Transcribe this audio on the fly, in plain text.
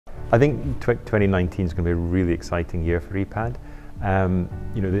I think 2019 is going to be a really exciting year for EPAD.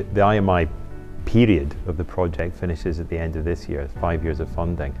 You know, the IMI period of the project finishes at the end of this year, 5 years of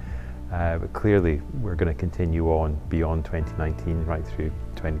funding. But clearly we're going to continue on beyond 2019 right through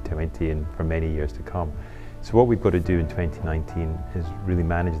 2020 and for many years to come. So what we've got to do in 2019 is really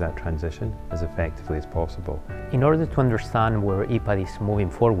manage that transition as effectively as possible. In order to understand where EPAD is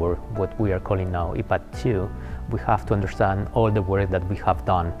moving forward, what we are calling now EPAD 2, we have to understand all the work that we have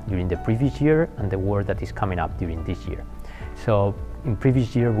done during the previous year and the work that is coming up during this year. So in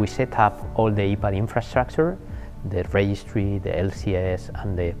previous year we set up all the EPAD infrastructure, the registry, the LCS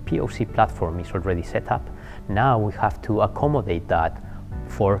and the POC platform is already set up. Now we have to accommodate that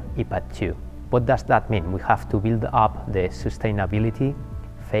for EPAD 2. What does that mean? We have to build up the sustainability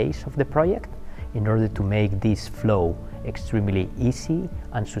phase of the project in order to make this flow extremely easy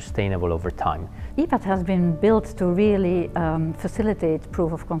and sustainable over time. EPAD has been built to really facilitate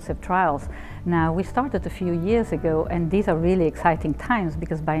proof of concept trials. Now, we started a few years ago, and these are really exciting times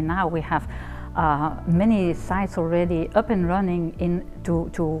because by now we have many sites already up and running to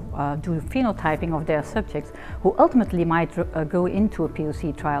do phenotyping of their subjects who ultimately might go into a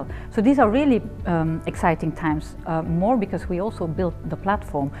POC trial. So these are really exciting times, more because we also built the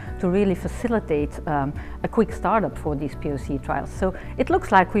platform to really facilitate a quick startup for these POC trials. So it looks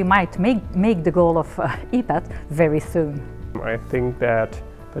like we might make the goal of EPAD very soon. I think that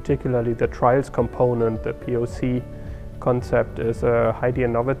particularly the trials component, the POC concept, is highly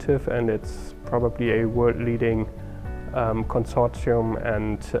innovative, and it's probably a world-leading consortium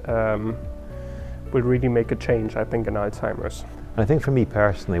and will really make a change, I think, in Alzheimer's. And I think for me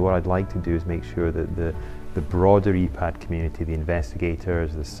personally, what I'd like to do is make sure that the broader EPAD community, the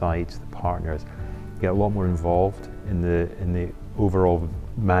investigators, the sites, the partners, get a lot more involved in the overall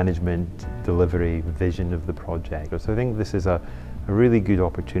management, delivery, vision of the project. So I think this is a really good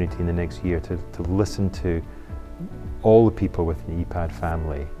opportunity in the next year to listen to all the people within the EPAD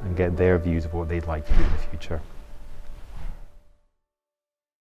family and get their views of what they'd like to do in the future.